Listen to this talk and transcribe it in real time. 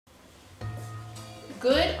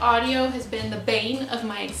Good audio has been the bane of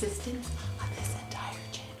my existence on this entire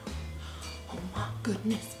channel. Oh my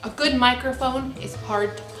goodness. A good microphone is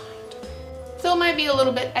hard to find. So it might be a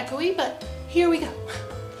little bit echoey, but here we go.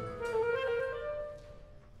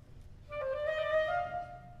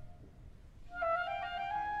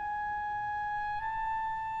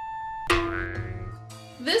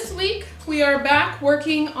 This week, we are back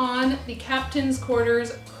working on the Captain's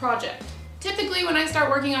Quarters project. Typically, when I start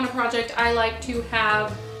working on a project, I like to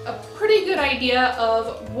have a pretty good idea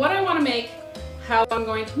of what I want to make, how I'm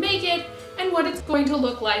going to make it, and what it's going to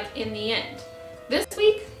look like in the end. This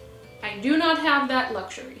week, I do not have that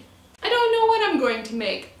luxury. I don't know what I'm going to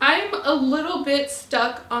make. I'm a little bit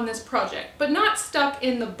stuck on this project, but not stuck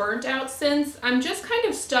in the burnt out sense. I'm just kind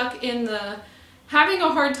of stuck in the having a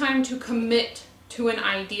hard time to commit to an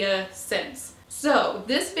idea sense. So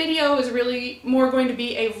this video is really more going to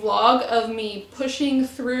be a vlog of me pushing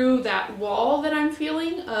through that wall that I'm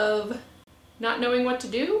feeling of not knowing what to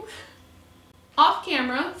do. Off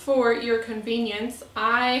camera, for your convenience,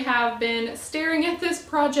 I have been staring at this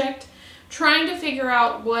project trying to figure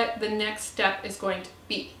out what the next step is going to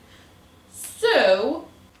be. So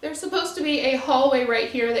there's supposed to be a hallway right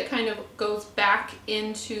here that kind of goes back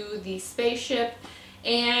into the spaceship.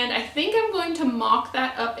 And I think I'm going to mock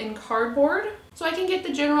that up in cardboard so I can get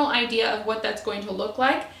the general idea of what that's going to look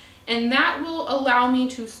like. And that will allow me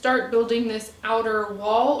to start building this outer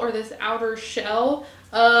wall or this outer shell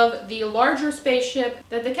of the larger spaceship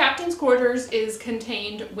that the Captain's Quarters is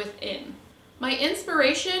contained within. My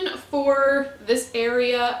inspiration for this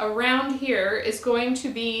area around here is going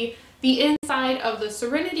to be the inside of the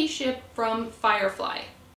Serenity ship from Firefly.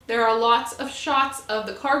 There are lots of shots of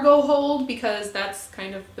the cargo hold because that's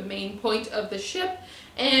kind of the main point of the ship,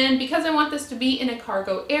 and because I want this to be in a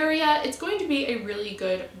cargo area, it's going to be a really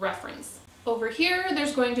good reference. Over here,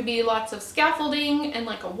 there's going to be lots of scaffolding and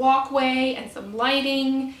like a walkway and some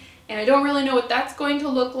lighting, and I don't really know what that's going to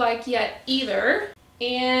look like yet either.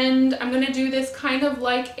 And I'm going to do this kind of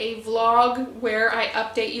like a vlog where I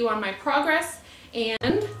update you on my progress,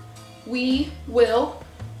 and we will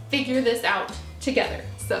figure this out together.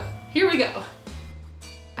 So here we go.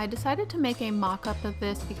 I decided to make a mock-up of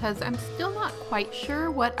this because I'm still not quite sure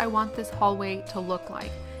what I want this hallway to look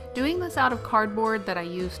like. Doing this out of cardboard that I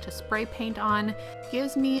used to spray paint on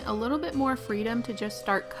gives me a little bit more freedom to just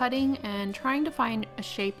start cutting and trying to find a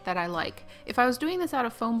shape that I like. If I was doing this out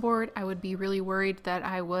of foam board, I would be really worried that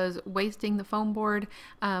I was wasting the foam board.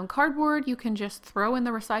 Cardboard you can just throw in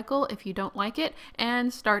the recycle if you don't like it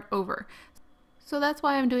and start over. So that's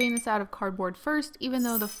why I'm doing this out of cardboard first, even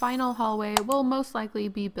though the final hallway will most likely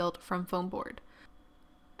be built from foam board.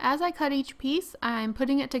 As I cut each piece, I'm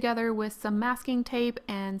putting it together with some masking tape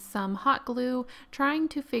and some hot glue, trying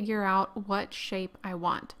to figure out what shape I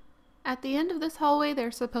want. At the end of this hallway,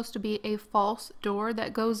 there's supposed to be a false door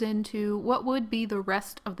that goes into what would be the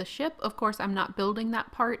rest of the ship. Of course, I'm not building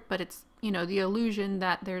that part, but it's, the illusion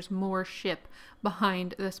that there's more ship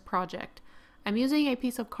behind this project. I'm using a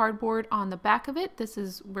piece of cardboard on the back of it. This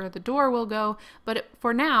is where the door will go, but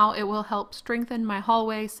for now it will help strengthen my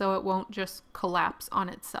hallway so it won't just collapse on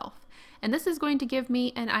itself. And this is going to give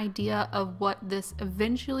me an idea of what this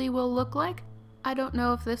eventually will look like. I don't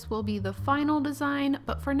know if this will be the final design,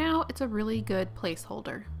 but for now it's a really good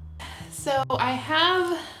placeholder. So I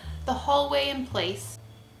have the hallway in place,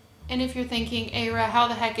 and if you're thinking, Aira, how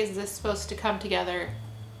the heck is this supposed to come together?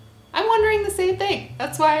 I'm wondering the same thing.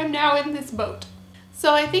 That's why I'm now in this boat.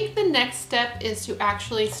 So I think the next step is to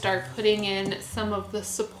actually start putting in some of the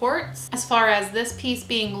supports, as far as this piece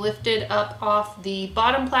being lifted up off the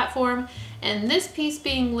bottom platform and this piece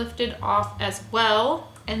being lifted off as well.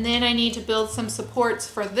 And then I need to build some supports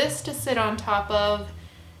for this to sit on top of.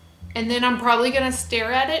 And then I'm probably gonna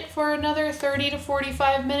stare at it for another 30 to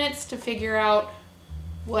 45 minutes to figure out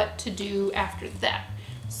what to do after that.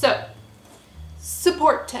 So,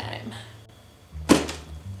 support time.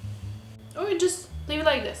 Oh, and just leave it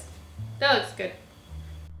like this. That looks good.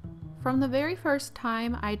 From the very first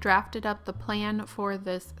time I drafted up the plan for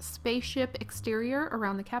this spaceship exterior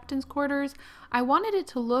around the Captain's Quarters, I wanted it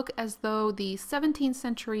to look as though the 17th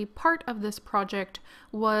century part of this project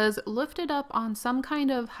was lifted up on some kind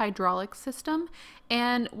of hydraulic system.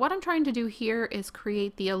 And what I'm trying to do here is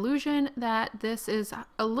create the illusion that this is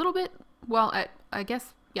a little bit, well, I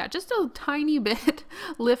guess, yeah, just a tiny bit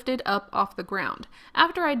lifted up off the ground.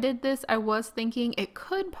 After I did this, I was thinking it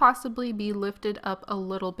could possibly be lifted up a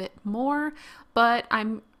little bit more, but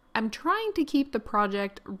I'm trying to keep the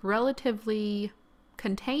project relatively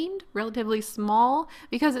contained, relatively small,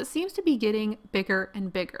 because it seems to be getting bigger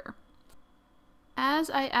and bigger. As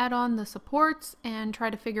I add on the supports and try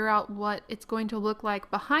to figure out what it's going to look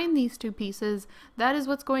like behind these two pieces, that is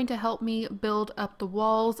what's going to help me build up the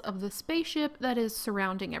walls of the spaceship that is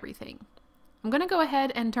surrounding everything. I'm going to go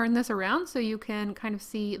ahead and turn this around so you can kind of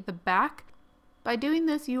see the back. By doing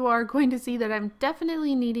this, you are going to see that I'm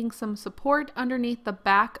definitely needing some support underneath the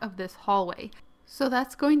back of this hallway. So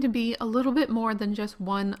that's going to be a little bit more than just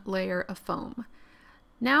one layer of foam.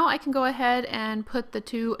 Now I can go ahead and put the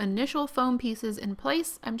two initial foam pieces in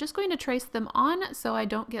place. I'm just going to trace them on so I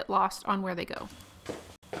don't get lost on where they go.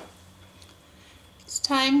 It's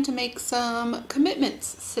time to make some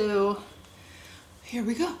commitments, so here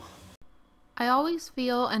we go. I always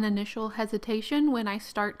feel an initial hesitation when I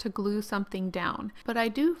start to glue something down, but I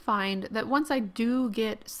do find that once I do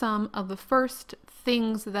get some of the first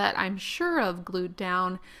things that I'm sure of glued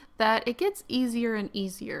down, that it gets easier and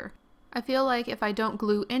easier. I feel like if I don't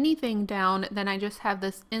glue anything down, then I just have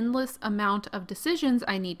this endless amount of decisions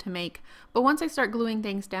I need to make. But once I start gluing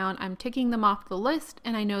things down, I'm ticking them off the list,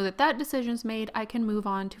 and I know that that decision's made, I can move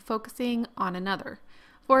on to focusing on another.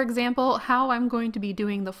 For example, how I'm going to be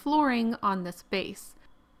doing the flooring on this base.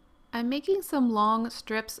 I'm making some long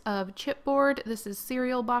strips of chipboard. This is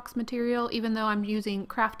cereal box material. Even though I'm using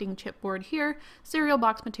crafting chipboard here, cereal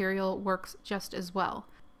box material works just as well.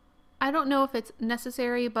 I don't know if it's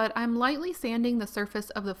necessary, but I'm lightly sanding the surface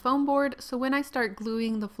of the foam board, so when I start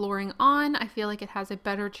gluing the flooring on, I feel like it has a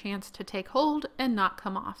better chance to take hold and not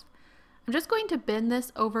come off. I'm just going to bend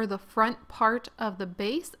this over the front part of the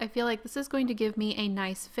base. I feel like this is going to give me a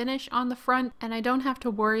nice finish on the front, and I don't have to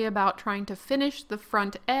worry about trying to finish the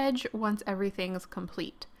front edge once everything's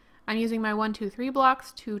complete. I'm using my 1, 2, 3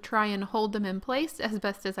 blocks to try and hold them in place as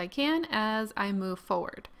best as I can as I move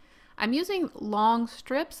forward. I'm using long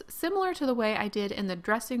strips similar to the way I did in the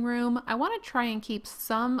dressing room. I want to try and keep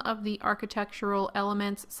some of the architectural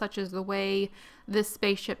elements, such as the way this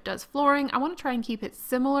spaceship does flooring. I want to try and keep it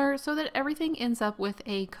similar so that everything ends up with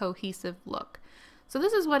a cohesive look. So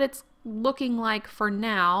this is what it's looking like for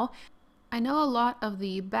now. I know a lot of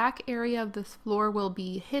the back area of this floor will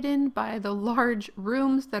be hidden by the large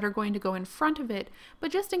rooms that are going to go in front of it,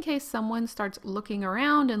 but just in case someone starts looking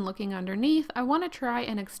around and looking underneath, I want to try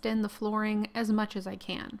and extend the flooring as much as I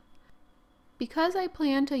can. Because I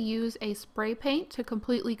plan to use a spray paint to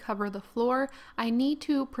completely cover the floor, I need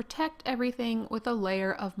to protect everything with a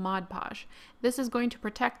layer of Mod Podge. This is going to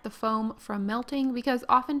protect the foam from melting because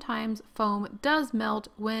oftentimes foam does melt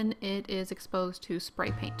when it is exposed to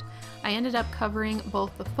spray paint. I ended up covering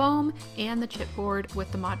both the foam and the chipboard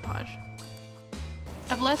with the Mod Podge.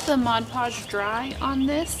 I've let the Mod Podge dry on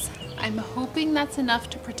this. I'm hoping that's enough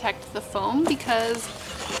to protect the foam because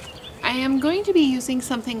I am going to be using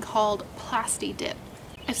something called Plasti Dip.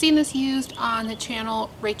 I've seen this used on the channel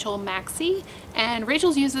Rachel Maxey, and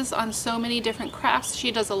Rachel's used this on so many different crafts.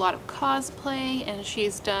 She does a lot of cosplay, and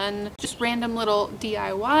she's done just random little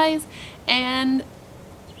DIYs, and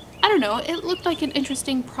I don't know, it looked like an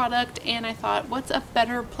interesting product, and I thought, what's a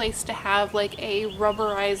better place to have like a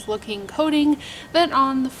rubberized looking coating than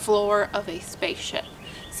on the floor of a spaceship?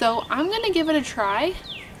 So I'm gonna give it a try,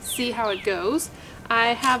 see how it goes.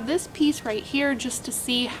 I have this piece right here just to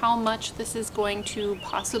see how much this is going to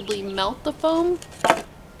possibly melt the foam.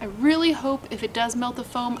 I really hope if it does melt the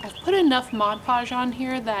foam, I've put enough Mod Podge on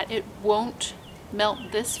here that it won't melt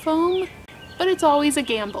this foam, but it's always a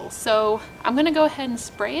gamble. So I'm gonna go ahead and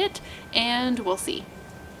spray it and we'll see.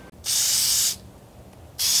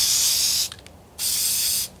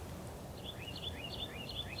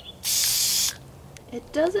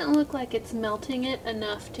 It doesn't look like it's melting it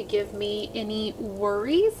enough to give me any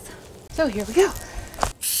worries. So here we go.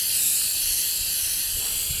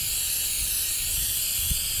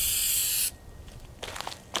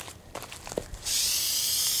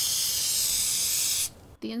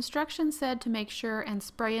 The instructions said to make sure and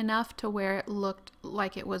spray enough to where it looked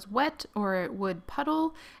like it was wet or it would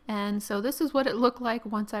puddle, and so this is what it looked like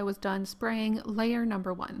once I was done spraying layer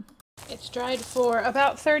number 1. It's dried for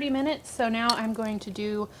about 30 minutes, so now I'm going to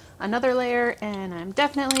do another layer, and I'm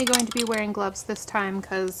definitely going to be wearing gloves this time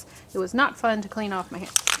because it was not fun to clean off my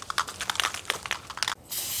hands.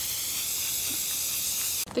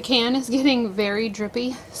 The can is getting very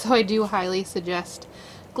drippy, so I do highly suggest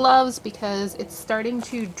gloves because it's starting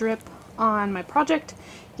to drip on my project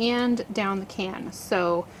and down the can.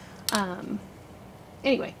 So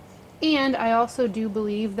anyway. And I also do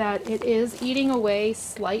believe that it is eating away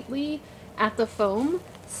slightly at the foam.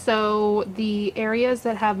 So the areas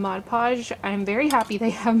that have Mod Podge, I'm very happy they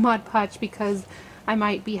have Mod Podge because I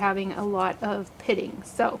might be having a lot of pitting.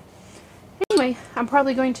 So anyway, I'm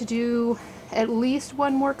probably going to do at least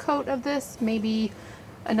one more coat of this, maybe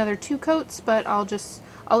another 2 coats, but I'll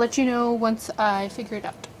let you know once I figure it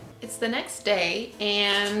out. It's the next day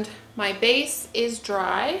and my base is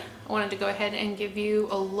dry. I wanted to go ahead and give you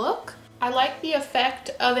a look. I like the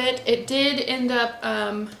effect of it. It did end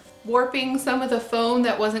up warping some of the foam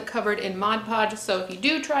that wasn't covered in Mod Podge, so if you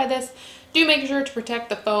do try this, do make sure to protect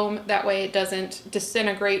the foam. That way it doesn't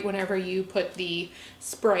disintegrate whenever you put the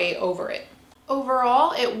spray over it.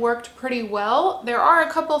 Overall, it worked pretty well. There are a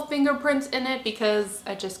couple fingerprints in it because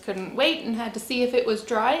I just couldn't wait and had to see if it was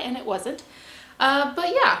dry, and it wasn't.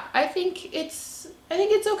 But yeah, I think it's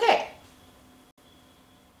okay.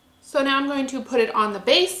 So now I'm going to put it on the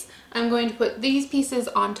base. I'm going to put these pieces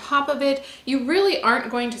on top of it. You really aren't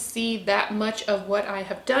going to see that much of what I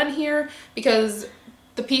have done here because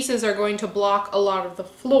the pieces are going to block a lot of the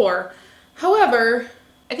floor. However,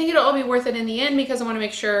 I think it'll all be worth it in the end because I want to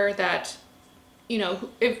make sure that, you know,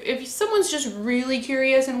 if someone's just really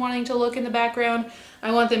curious and wanting to look in the background,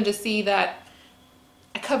 I want them to see that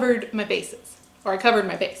I covered my bases, or I covered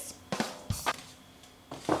my base.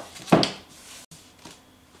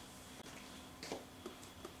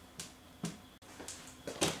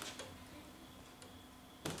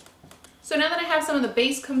 So now that I have some of the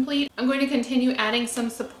base complete, I'm going to continue adding some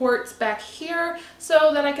supports back here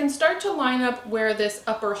so that I can start to line up where this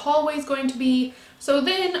upper hallway is going to be. So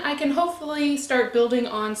then I can hopefully start building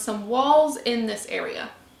on some walls in this area.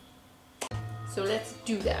 So let's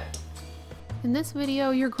do that. In this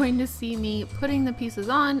video, you're going to see me putting the pieces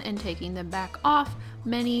on and taking them back off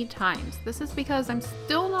many times. This is because I'm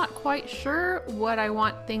still not quite sure what I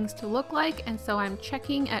want things to look like, and so I'm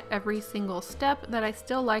checking at every single step that I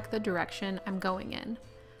still like the direction I'm going in.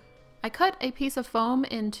 I cut a piece of foam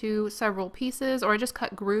into several pieces, or I just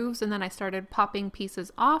cut grooves and then I started popping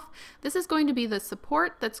pieces off. This is going to be the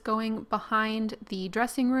support that's going behind the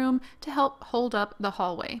dressing room to help hold up the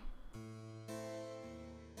hallway.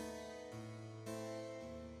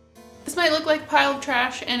 This might look like a pile of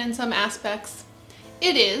trash, and in some aspects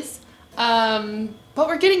it is, but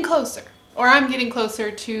we're getting closer, or I'm getting closer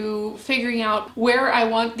to figuring out where I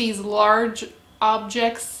want these large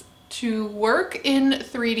objects to work in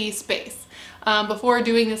 3D space. Before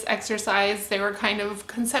doing this exercise, they were kind of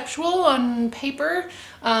conceptual on paper,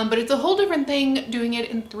 but it's a whole different thing doing it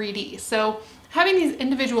in 3D. So having these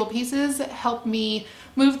individual pieces help me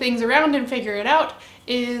move things around and figure it out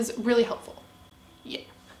is really helpful. Yeah.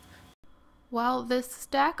 While this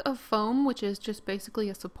stack of foam, which is just basically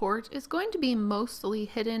a support, is going to be mostly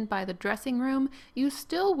hidden by the dressing room, you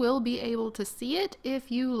still will be able to see it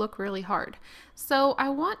if you look really hard. So I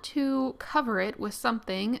want to cover it with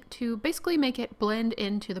something to basically make it blend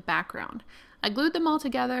into the background. I glued them all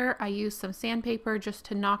together. I used some sandpaper just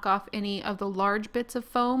to knock off any of the large bits of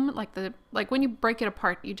foam, like when you break it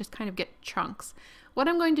apart, you just kind of get chunks. What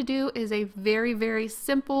I'm going to do is a very, very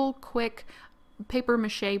simple, quick paper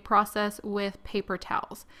mache process with paper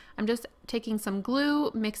towels. I'm just taking some glue,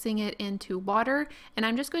 mixing it into water, and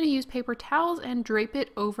I'm just going to use paper towels and drape it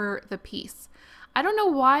over the piece. I don't know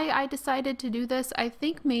why I decided to do this. I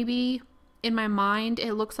think maybe in my mind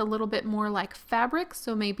it looks a little bit more like fabric,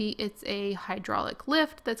 so maybe it's a hydraulic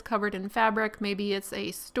lift that's covered in fabric, maybe it's a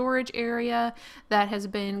storage area that has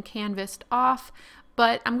been canvassed off,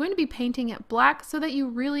 but I'm going to be painting it black so that you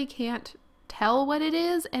really can't tell what it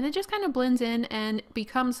is, and it just kind of blends in and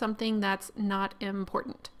becomes something that's not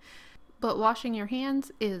important. But washing your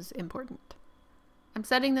hands is important. I'm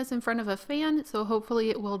setting this in front of a fan, so hopefully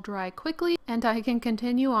it will dry quickly and I can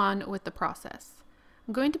continue on with the process.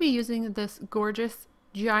 I'm going to be using this gorgeous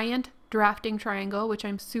giant drafting triangle, which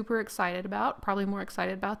I'm super excited about, probably more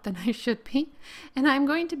excited about than I should be. And I'm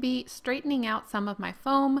going to be straightening out some of my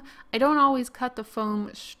foam. I don't always cut the foam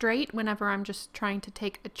straight whenever I'm just trying to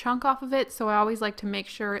take a chunk off of it, so I always like to make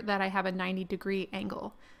sure that I have a 90-degree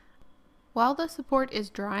angle. While the support is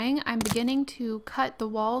drying, I'm beginning to cut the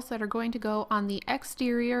walls that are going to go on the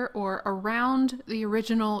exterior or around the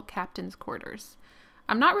original captain's quarters.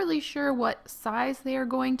 I'm not really sure what size they are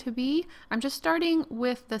going to be. I'm just starting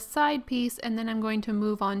with the side piece and then I'm going to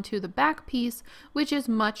move on to the back piece, which is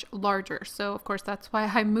much larger. So of course that's why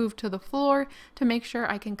I moved to the floor to make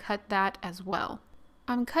sure I can cut that as well.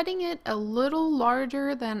 I'm cutting it a little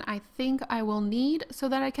larger than I think I will need so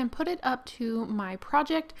that I can put it up to my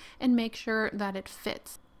project and make sure that it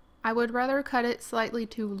fits. I would rather cut it slightly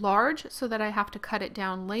too large so that I have to cut it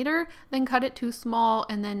down later than cut it too small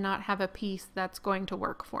and then not have a piece that's going to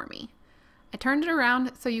work for me. I turned it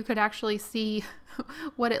around so you could actually see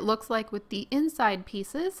what it looks like with the inside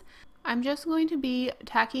pieces. I'm just going to be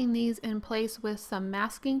tacking these in place with some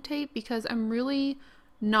masking tape because I'm really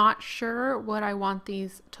not sure what I want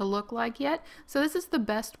these to look like yet. So this is the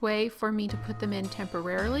best way for me to put them in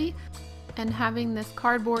temporarily. And having this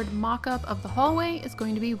cardboard mock-up of the hallway is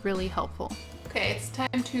going to be really helpful. Okay, it's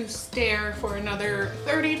time to stare for another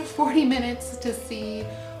 30 to 40 minutes to see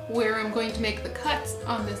where I'm going to make the cuts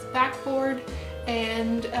on this backboard,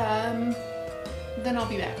 and then I'll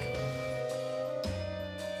be back.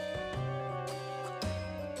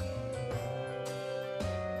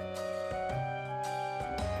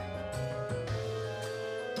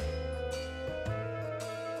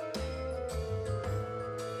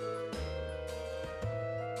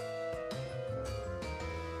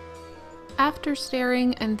 After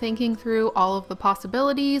staring and thinking through all of the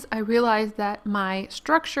possibilities, I realized that my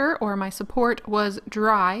structure or my support was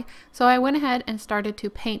dry, so I went ahead and started to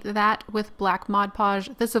paint that with black Mod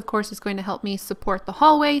Podge. This of course is going to help me support the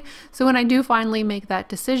hallway, so when I do finally make that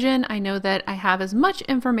decision, I know that I have as much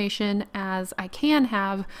information as I can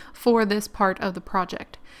have for this part of the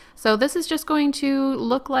project. So this is just going to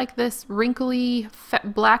look like this wrinkly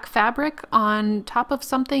black fabric on top of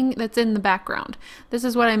something that's in the background. This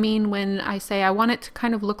is what I mean when I say I want it to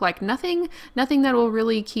kind of look like nothing that will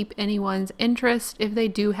really keep anyone's interest if they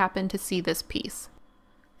do happen to see this piece.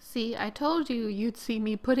 See, I told you you'd see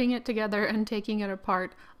me putting it together and taking it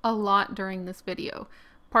apart a lot during this video.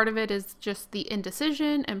 Part of it is just the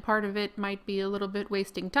indecision, and part of it might be a little bit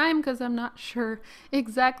wasting time because I'm not sure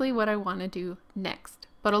exactly what I want to do next.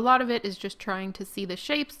 But a lot of it is just trying to see the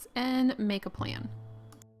shapes and make a plan.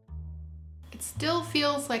 It still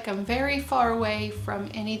feels like I'm very far away from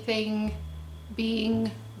anything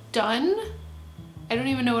being done. I don't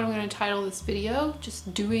even know what I'm going to title this video.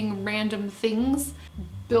 Just doing random things.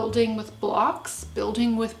 Building with blocks,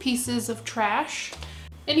 building with pieces of trash.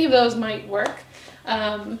 Any of those might work.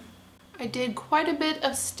 I did quite a bit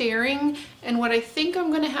of staring, and what I think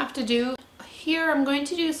I'm going to have to do here, I'm going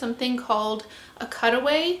to do something called a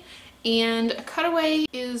cutaway, and a cutaway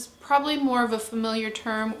is probably more of a familiar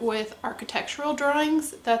term with architectural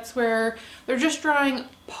drawings. That's where they're just drawing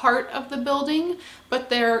part of the building, but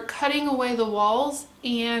they're cutting away the walls,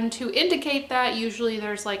 and to indicate that, usually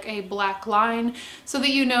there's like a black line so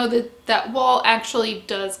that you know that that wall actually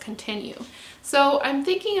does continue. So I'm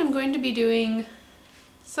thinking I'm going to be doing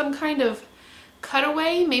some kind of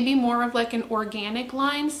cutaway, maybe more of like an organic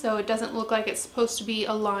line, so it doesn't look like it's supposed to be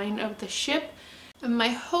a line of the ship. And my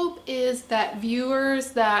hope is that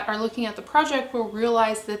viewers that are looking at the project will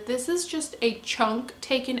realize that this is just a chunk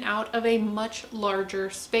taken out of a much larger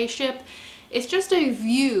spaceship. It's just a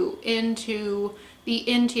view into the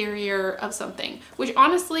interior of something, which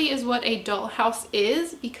honestly is what a dollhouse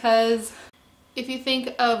is, because if you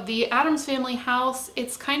think of the Addams Family house,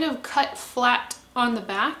 it's kind of cut flat on the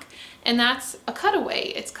back, and that's a cutaway.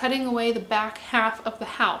 It's cutting away the back half of the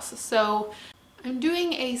house. So I'm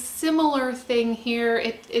doing a similar thing here.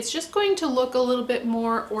 It's just going to look a little bit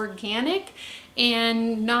more organic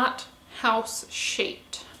and not house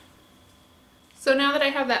shaped. So now that I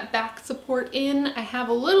have that back support in, I have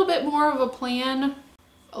a little bit more of a plan,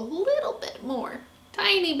 a little bit more,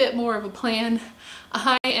 tiny bit more of a plan.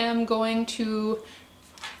 I am going to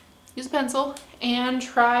use a pencil and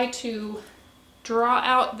try to draw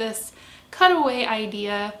out this cutaway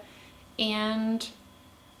idea, and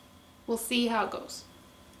we'll see how it goes.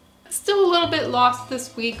 Still a little bit lost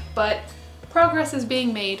this week, but progress is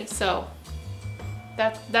being made, so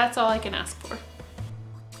that's all I can ask for.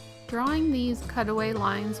 Drawing these cutaway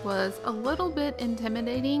lines was a little bit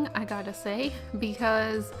intimidating, I gotta say,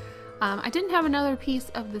 because I didn't have another piece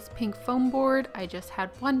of this pink foam board. I just had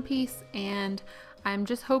one piece, and I'm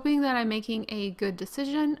just hoping that I'm making a good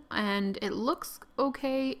decision, and it looks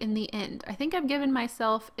okay in the end. I think I've given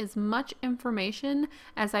myself as much information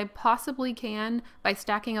as I possibly can by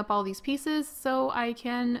stacking up all these pieces so I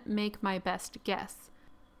can make my best guess.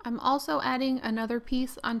 I'm also adding another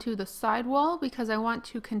piece onto the side wall because I want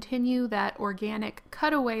to continue that organic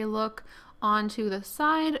cutaway look onto the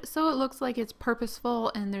side so it looks like it's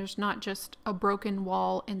purposeful and there's not just a broken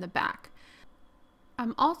wall in the back.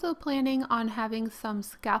 I'm also planning on having some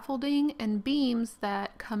scaffolding and beams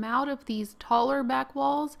that come out of these taller back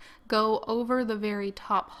walls, go over the very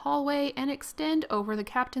top hallway, and extend over the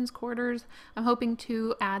captain's quarters. I'm hoping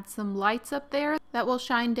to add some lights up there that will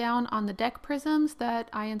shine down on the deck prisms that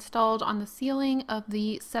I installed on the ceiling of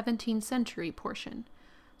the 17th century portion.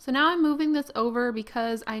 So now I'm moving this over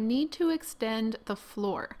because I need to extend the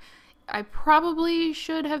floor. I probably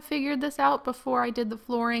should have figured this out before I did the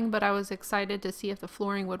flooring, but I was excited to see if the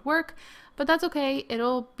flooring would work. But that's okay,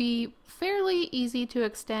 it'll be fairly easy to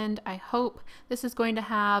extend, I hope. This is going to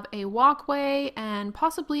have a walkway and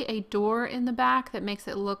possibly a door in the back that makes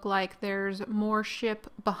it look like there's more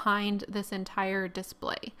ship behind this entire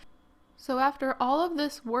display. So after all of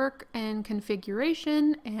this work and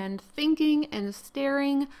configuration and thinking and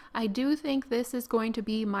staring, I do think this is going to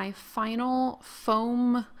be my final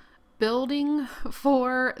foam building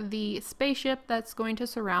for the spaceship that's going to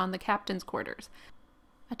surround the captain's quarters.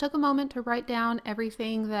 I took a moment to write down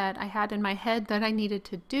everything that I had in my head that I needed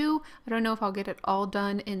to do. I don't know if I'll get it all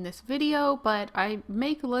done in this video, but I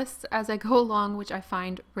make lists as I go along, which I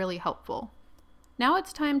find really helpful. Now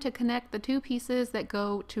it's time to connect the two pieces that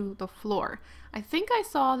go to the floor. I think I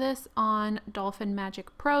saw this on Dolphin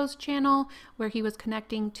Magic Pro's channel where he was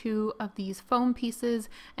connecting two of these foam pieces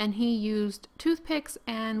and he used toothpicks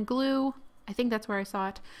and glue. I think that's where I saw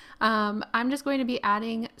it. I'm just going to be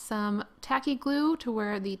adding some tacky glue to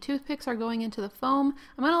where the toothpicks are going into the foam.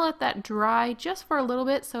 I'm going to let that dry just for a little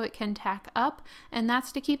bit so it can tack up, and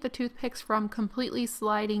that's to keep the toothpicks from completely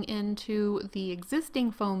sliding into the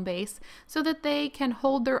existing foam base so that they can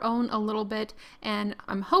hold their own a little bit, and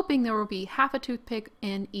I'm hoping there will be half a toothpick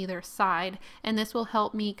in either side, and this will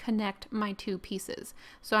help me connect my two pieces.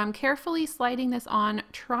 So I'm carefully sliding this on,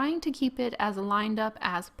 trying to keep it as lined up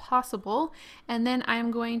as possible, and then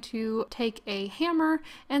I'm going to take a hammer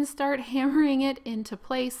and start hammering it into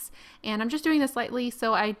place, and I'm just doing this lightly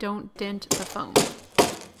so I don't dent the foam.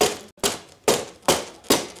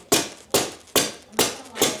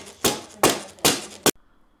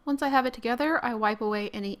 Once I have it together, I wipe away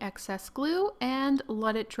any excess glue and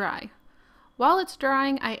let it dry. While it's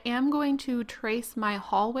drying, I am going to trace my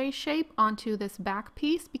hallway shape onto this back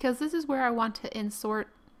piece because this is where I want to insert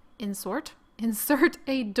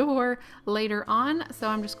a door later on, so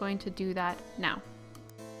I'm just going to do that now.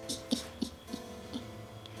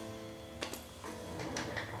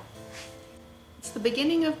 It's the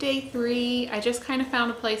beginning of day 3. I just kind of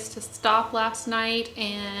found a place to stop last night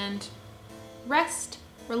and rest,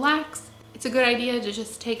 relax. It's a good idea to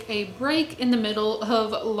just take a break in the middle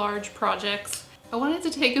of large projects. I wanted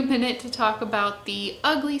to take a minute to talk about the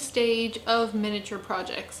ugly stage of miniature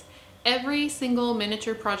projects. Every single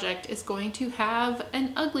miniature project is going to have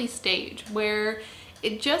an ugly stage where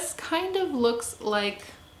it just kind of looks like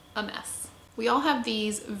a mess. We all have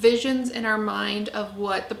these visions in our mind of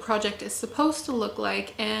what the project is supposed to look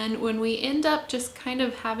like, and when we end up just kind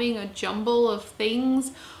of having a jumble of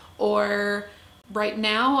things, or right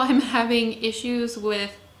now I'm having issues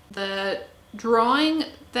with the drawing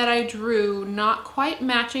that I drew not quite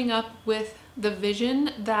matching up with the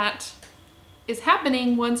vision that is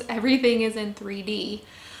happening once everything is in 3D.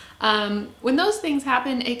 When those things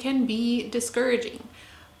happen, it can be discouraging.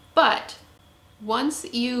 But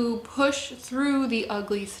once you push through the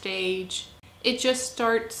ugly stage, it just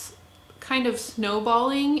starts kind of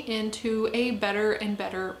snowballing into a better and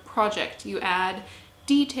better project. You add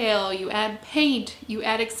detail, you add paint, you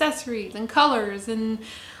add accessories and colors and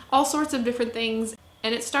all sorts of different things.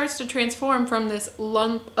 And it starts to transform from this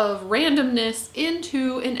lump of randomness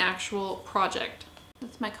into an actual project.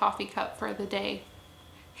 That's my coffee cup for the day.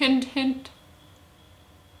 Hint, hint.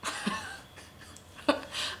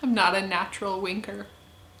 I'm not a natural winker.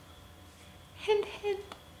 Hint, hint.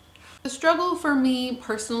 The struggle for me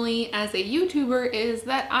personally as a YouTuber is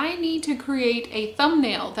that I need to create a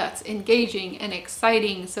thumbnail that's engaging and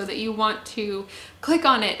exciting so that you want to click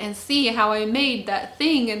on it and see how I made that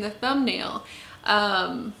thing in the thumbnail.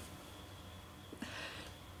 I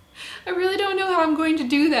really don't know how I'm going to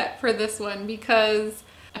do that for this one because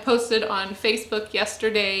I posted on Facebook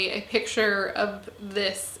yesterday a picture of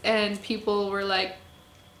this and people were like,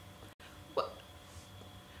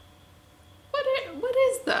 what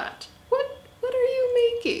is that? What are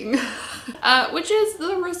you making? Which is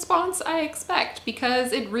the response I expect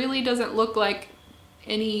because it really doesn't look like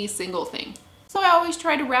any single thing. So I always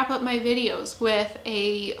try to wrap up my videos with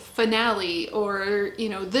a finale or, you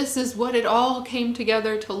know, this is what it all came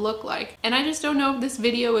together to look like. And I just don't know if this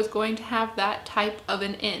video is going to have that type of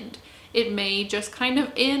an end. It may just kind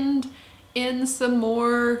of end in some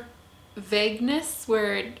more vagueness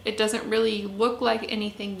where it doesn't really look like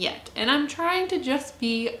anything yet. And I'm trying to just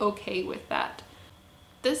be okay with that.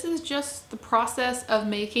 This is just the process of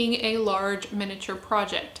making a large miniature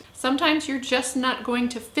project. Sometimes you're just not going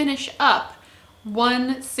to finish up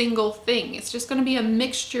one single thing. It's just going to be a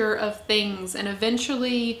mixture of things and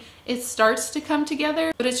eventually it starts to come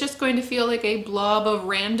together, but it's just going to feel like a blob of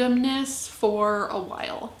randomness for a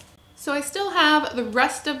while. So I still have the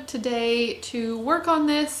rest of today to work on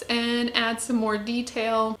this and add some more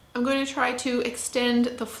detail. I'm going to try to extend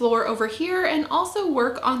the floor over here and also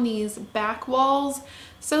work on these back walls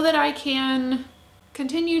so that I can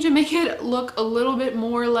continue to make it look a little bit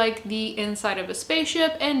more like the inside of a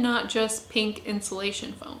spaceship and not just pink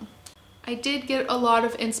insulation foam. I did get a lot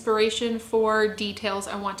of inspiration for details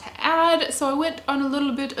I want to add, so I went on a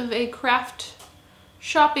little bit of a craft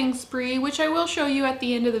shopping spree, which I will show you at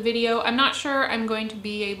the end of the video. I'm not sure I'm going to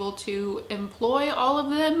be able to employ all of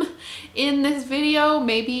them in this video.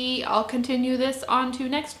 Maybe I'll continue this on to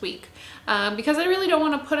next week because I really don't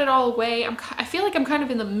want to put it all away. I feel like I'm kind of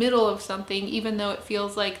in the middle of something, even though it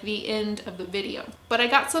feels like the end of the video. But I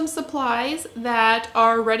got some supplies that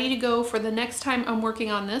are ready to go for the next time I'm working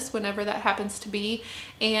on this, whenever that happens to be.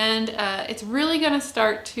 And it's really going to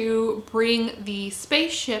start to bring the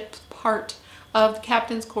spaceship part of the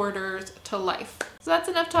captain's quarters to life. So that's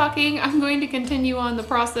enough talking. I'm going to continue on the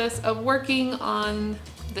process of working on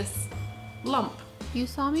this lump. You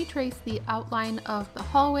saw me trace the outline of the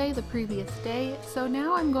hallway the previous day, so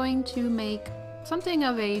now I'm going to make something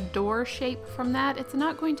of a door shape from that. It's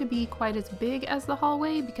not going to be quite as big as the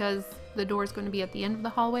hallway because the door is going to be at the end of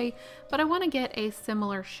the hallway, but I want to get a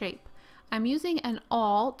similar shape. I'm using an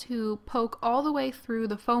awl to poke all the way through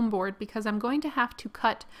the foam board because I'm going to have to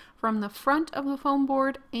cut from the front of the foam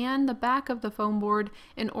board and the back of the foam board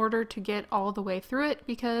in order to get all the way through it,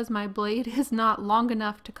 because my blade is not long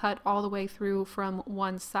enough to cut all the way through from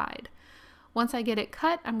one side. Once I get it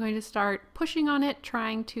cut, I'm going to start pushing on it,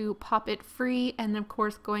 trying to pop it free, and of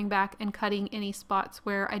course going back and cutting any spots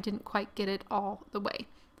where I didn't quite get it all the way.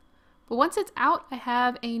 But once it's out, I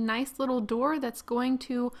have a nice little door that's going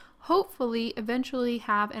to hopefully eventually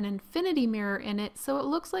have an infinity mirror in it, so it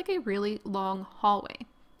looks like a really long hallway.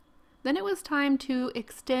 Then it was time to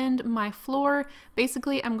extend my floor.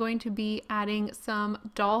 Basically, I'm going to be adding some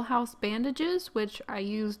dollhouse bandages, which I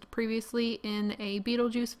used previously in a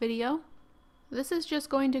Beetlejuice video. This is just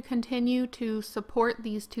going to continue to support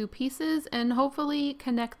these two pieces and hopefully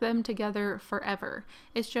connect them together forever.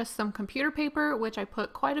 It's just some computer paper, which I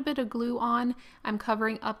put quite a bit of glue on. I'm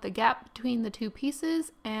covering up the gap between the two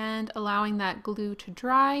pieces and allowing that glue to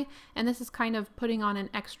dry. And this is kind of putting on an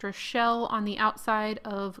extra shell on the outside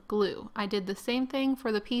of glue. I did the same thing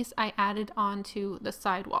for the piece I added onto the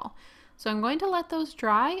sidewall. So I'm going to let those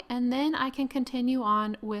dry and then I can continue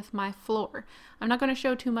on with my floor. I'm not going to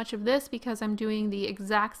show too much of this because I'm doing the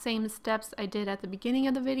exact same steps I did at the beginning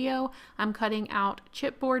of the video. I'm cutting out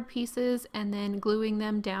chipboard pieces and then gluing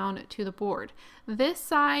them down to the board. This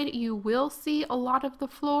side you will see a lot of the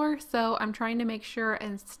floor, so I'm trying to make sure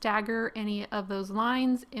and stagger any of those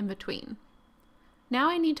lines in between. Now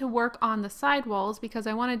I need to work on the sidewalls because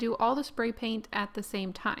I want to do all the spray paint at the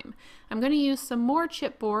same time. I'm going to use some more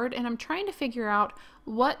chipboard and I'm trying to figure out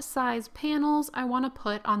what size panels I want to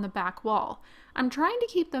put on the back wall. I'm trying to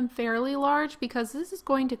keep them fairly large because this is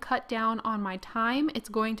going to cut down on my time it's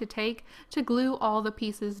going to take to glue all the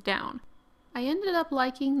pieces down. I ended up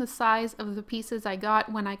liking the size of the pieces I got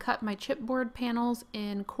when I cut my chipboard panels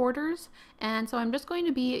in quarters, and so I'm just going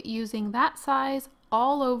to be using that size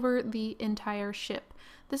all over the entire ship.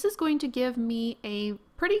 This is going to give me a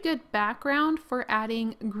pretty good background for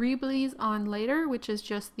adding greeblies on later, which is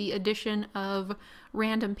just the addition of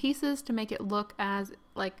random pieces to make it look as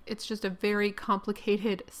like it's just a very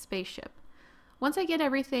complicated spaceship. Once I get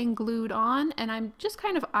everything glued on, and I'm just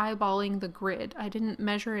kind of eyeballing the grid, I didn't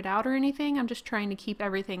measure it out or anything, I'm just trying to keep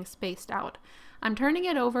everything spaced out. I'm turning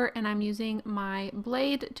it over and I'm using my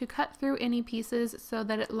blade to cut through any pieces so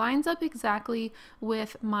that it lines up exactly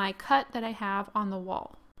with my cut that I have on the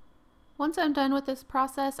wall. Once I'm done with this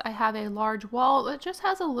process, I have a large wall that just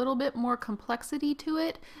has a little bit more complexity to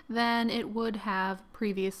it than it would have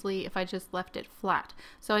previously if I just left it flat.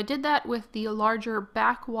 So I did that with the larger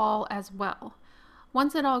back wall as well.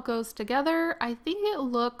 Once it all goes together, I think it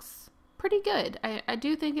looks pretty good. I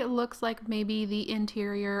do think it looks like maybe the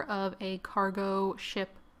interior of a cargo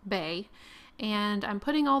ship bay. And I'm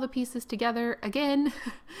putting all the pieces together again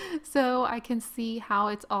so I can see how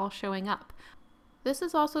it's all showing up. This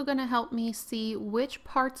is also going to help me see which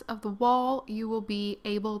parts of the wall you will be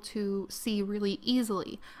able to see really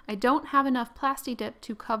easily. I don't have enough Plasti Dip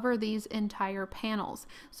to cover these entire panels,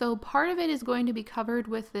 so part of it is going to be covered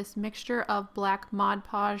with this mixture of black Mod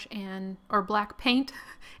Podge or black paint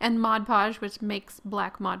and Mod Podge, which makes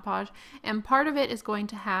black Mod Podge, and part of it is going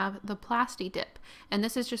to have the Plasti Dip, and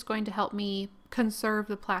this is just going to help me conserve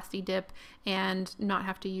the Plasti Dip and not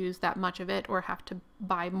have to use that much of it or have to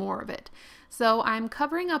buy more of it. So I'm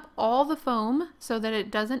covering up all the foam so that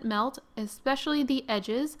it doesn't melt, especially the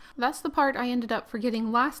edges. That's the part I ended up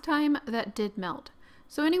forgetting last time that did melt.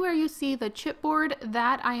 So anywhere you see the chipboard,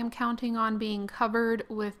 that I am counting on being covered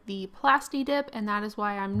with the Plasti Dip, and that is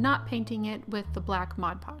why I'm not painting it with the black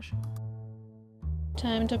Mod Podge.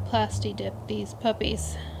 Time to Plasti Dip these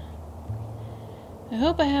puppies. I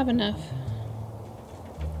hope I have enough.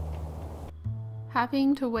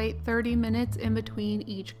 Having to wait 30 minutes in between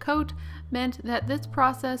each coat meant that this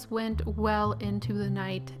process went well into the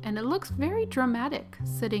night, and it looks very dramatic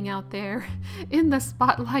sitting out there in the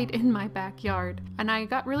spotlight in my backyard. And I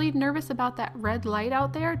got really nervous about that red light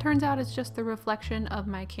out there. Turns out it's just the reflection of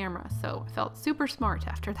my camera, so I felt super smart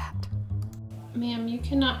after that. Ma'am, you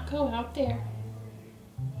cannot go out there.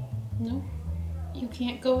 No, you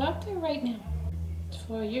can't go out there right now. It's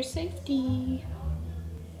for your safety.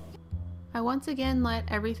 I once again let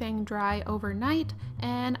everything dry overnight,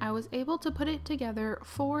 and I was able to put it together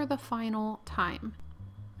for the final time.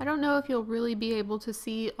 I don't know if you'll really be able to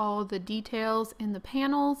see all the details in the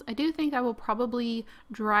panels. I do think I will probably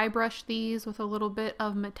dry brush these with a little bit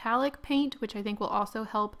of metallic paint, which I think will also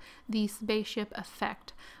help the spaceship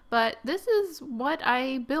effect. But this is what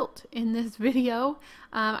I built in this video.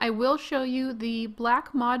 I will show you the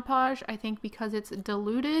black Mod Podge, I think because it's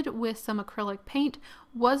diluted with some acrylic paint,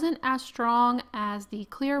 wasn't as strong as the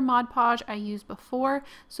clear Mod Podge I used before,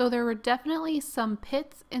 so there were definitely some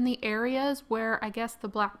pits in the areas where I guess the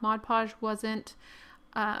black Mod Podge wasn't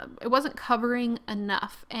covering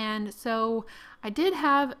enough, and so I did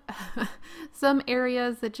have some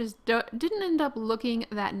areas that just didn't end up looking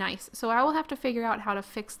that nice. So I will have to figure out how to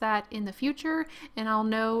fix that in the future, and I'll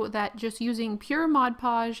know that just using pure Mod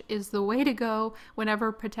Podge is the way to go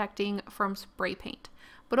whenever protecting from spray paint.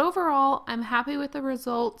 But overall, I'm happy with the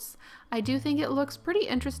results. I do think it looks pretty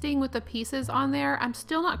interesting with the pieces on there. I'm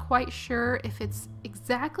still not quite sure if it's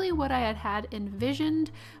exactly what I had envisioned,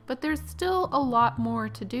 but there's still a lot more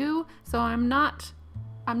to do, so I'm not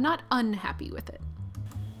unhappy with it.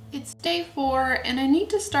 It's day 4, and I need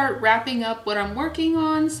to start wrapping up what I'm working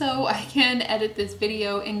on so I can edit this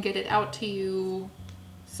video and get it out to you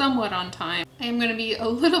somewhat on time. I am going to be a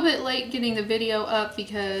little bit late getting the video up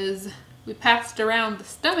because we passed around the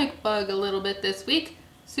stomach bug a little bit this week.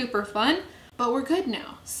 Super fun, but we're good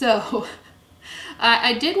now. So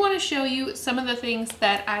I did want to show you some of the things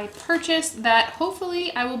that I purchased that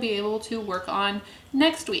hopefully I will be able to work on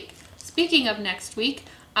next week. Speaking of next week,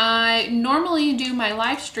 I normally do my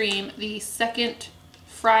live stream the second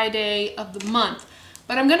Friday of the month,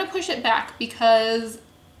 but I'm going to push it back because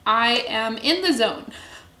I am in the zone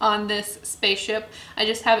on this spaceship. I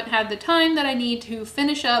just haven't had the time that I need to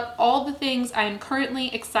finish up all the things I am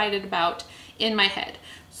currently excited about in my head.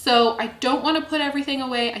 So I don't want to put everything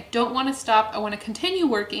away. I don't want to stop. I want to continue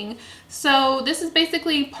working. So this is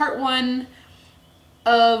basically part 1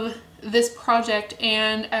 of this project,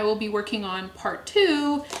 and I will be working on part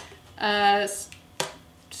 2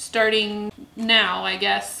 starting now, I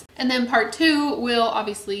guess. And then part 2 will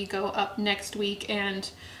obviously go up next week, and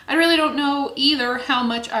I really don't know either how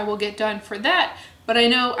much I will get done for that, but I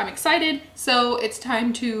know I'm excited, so it's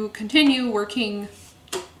time to continue working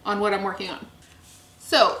on what I'm working on.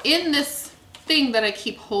 So in this thing that I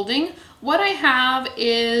keep holding, what I have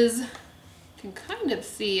is, you can kind of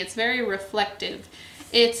see, it's very reflective.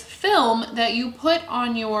 It's film that you put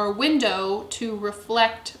on your window to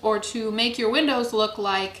reflect or to make your windows look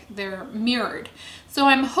like they're mirrored. So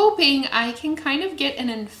I'm hoping I can kind of get an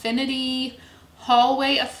infinity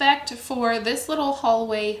hallway effect for this little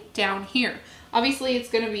hallway down here. Obviously it's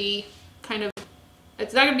going to be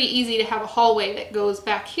it's not going to be easy to have a hallway that goes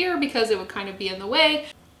back here because it would kind of be in the way.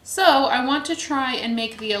 So I want to try and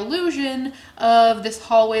make the illusion of this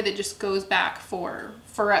hallway that just goes back for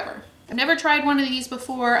forever. I've never tried one of these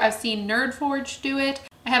before. I've seen NerdForge do it.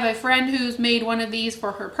 I have a friend who's made one of these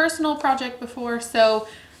for her personal project before, so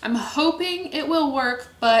I'm hoping it will work,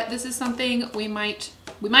 but this is something we might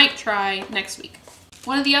try next week.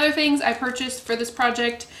 One of the other things I purchased for this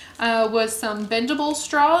project was some bendable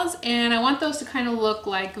straws, and I want those to kind of look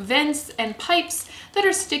like vents and pipes that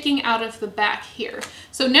are sticking out of the back here.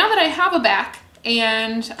 So now that I have a back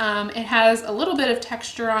and it has a little bit of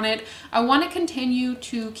texture on it, I want to continue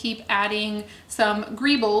to keep adding some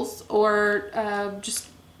greebles or just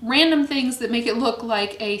random things that make it look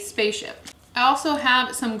like a spaceship. I also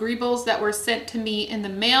have some greebles that were sent to me in the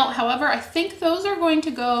mail. However, I think those are going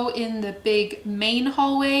to go in the big main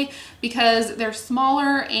hallway because they're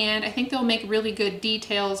smaller, and I think they'll make really good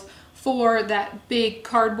details for that big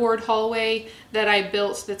cardboard hallway that I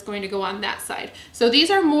built that's going to go on that side. So these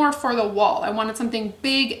are more for the wall. I wanted something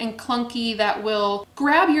big and clunky that will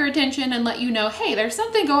grab your attention and let you know, hey, there's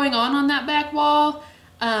something going on that back wall.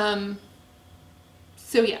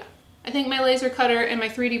 So yeah, I think my laser cutter and my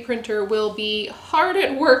 3D printer will be hard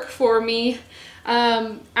at work for me.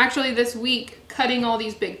 Actually this week, cutting all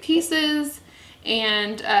these big pieces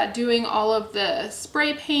and doing all of the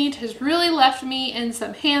spray paint has really left me in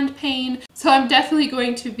some hand pain. So I'm definitely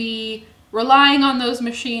going to be relying on those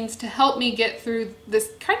machines to help me get through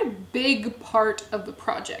this kind of big part of the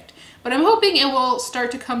project. But I'm hoping it will start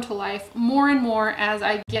to come to life more and more as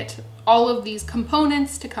I get all of these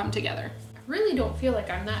components to come together. I really don't feel like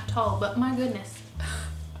I'm that tall, but my goodness.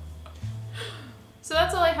 So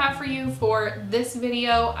that's all I have for you for this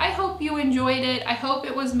video. I hope you enjoyed it. I hope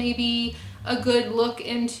it was maybe a good look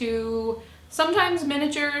into, sometimes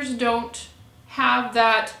miniatures don't have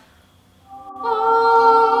that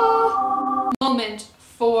moment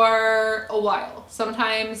for a while.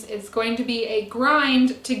 Sometimes it's going to be a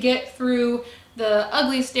grind to get through the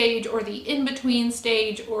ugly stage or the in-between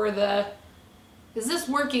stage or the is this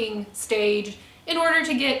working stage in order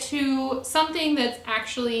to get to something that's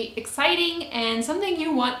actually exciting and something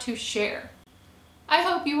you want to share. I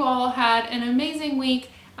hope you all had an amazing week.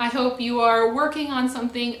 I hope you are working on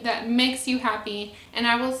something that makes you happy, and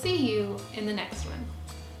I will see you in the next one.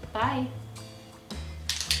 Bye.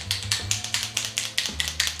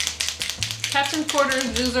 Captain's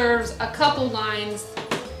Quarters deserves a couple lines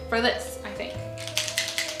for this, I think.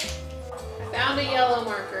 I found a yellow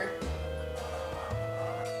marker.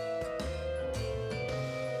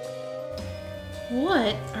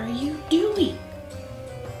 What are you doing?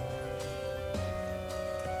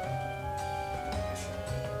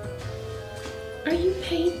 Are you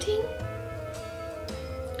painting?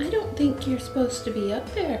 I don't think you're supposed to be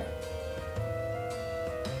up there.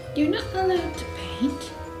 You're not allowed to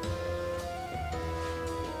paint.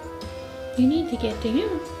 You need to get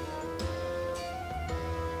down.